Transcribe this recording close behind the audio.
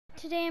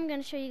Today I'm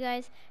going to show you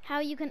guys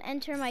how you can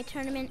enter my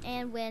tournament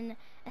and win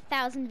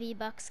 1,000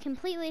 V-Bucks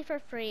completely for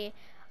free.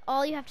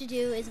 All you have to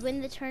do is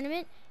win the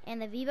tournament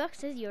and the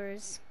V-Bucks is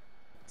yours.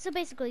 So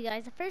basically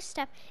guys, the first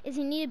step is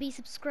you need to be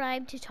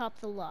subscribed to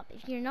Topthelop.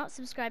 If you're not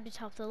subscribed to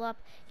Topthelop,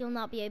 you'll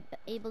not be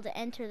able to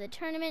enter the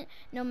tournament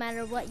no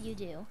matter what you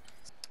do.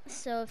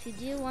 So if you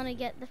do want to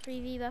get the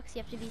free V-Bucks,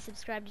 you have to be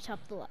subscribed to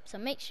Topthelop. So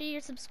make sure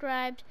you're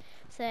subscribed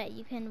so that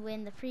you can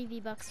win the free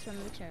V-Bucks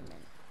from the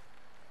tournament.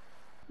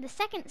 The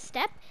second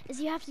step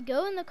is you have to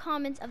go in the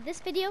comments of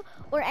this video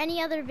or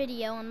any other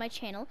video on my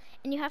channel,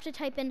 and you have to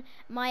type in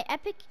my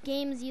Epic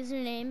Games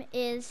username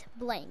is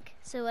blank.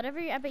 So whatever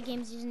your Epic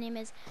Games username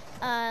is,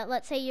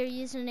 let's say your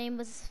username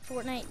was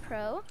Fortnite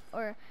Pro,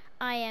 or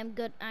I'm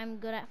good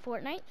at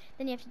Fortnite,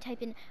 then you have to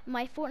type in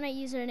my Fortnite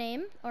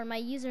username, or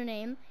my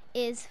username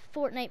is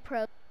Fortnite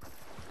Pro.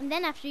 And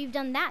then after you've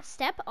done that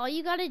step, all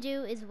you gotta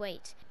do is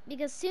wait.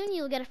 Because soon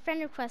you'll get a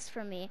friend request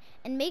from me.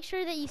 And make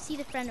sure that you see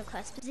the friend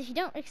request. Because if you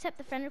don't accept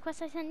the friend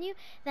request I sent you,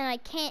 then I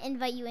can't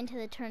invite you into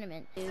the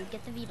tournament to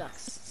get the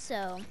V-Bucks.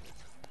 So,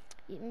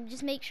 you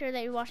just make sure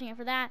that you're watching out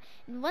for that.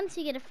 And once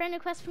you get a friend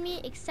request from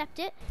me, accept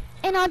it.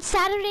 And on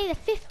Saturday,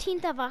 the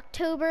 15th of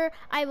October,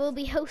 I will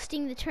be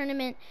hosting the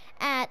tournament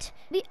at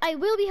 1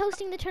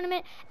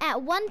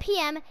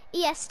 p.m.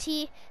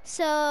 EST.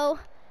 So,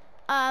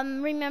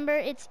 remember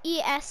it's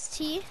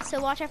EST,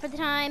 so watch out for the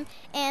time.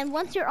 And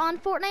once you're on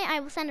Fortnite, I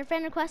will send a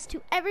friend request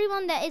to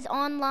everyone that is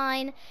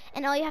online,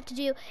 and all you have to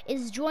do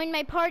is join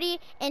my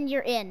party and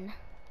you're in.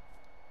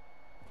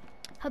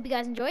 Hope you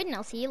guys enjoyed, and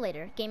I'll see you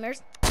later.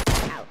 Gamers,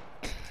 out.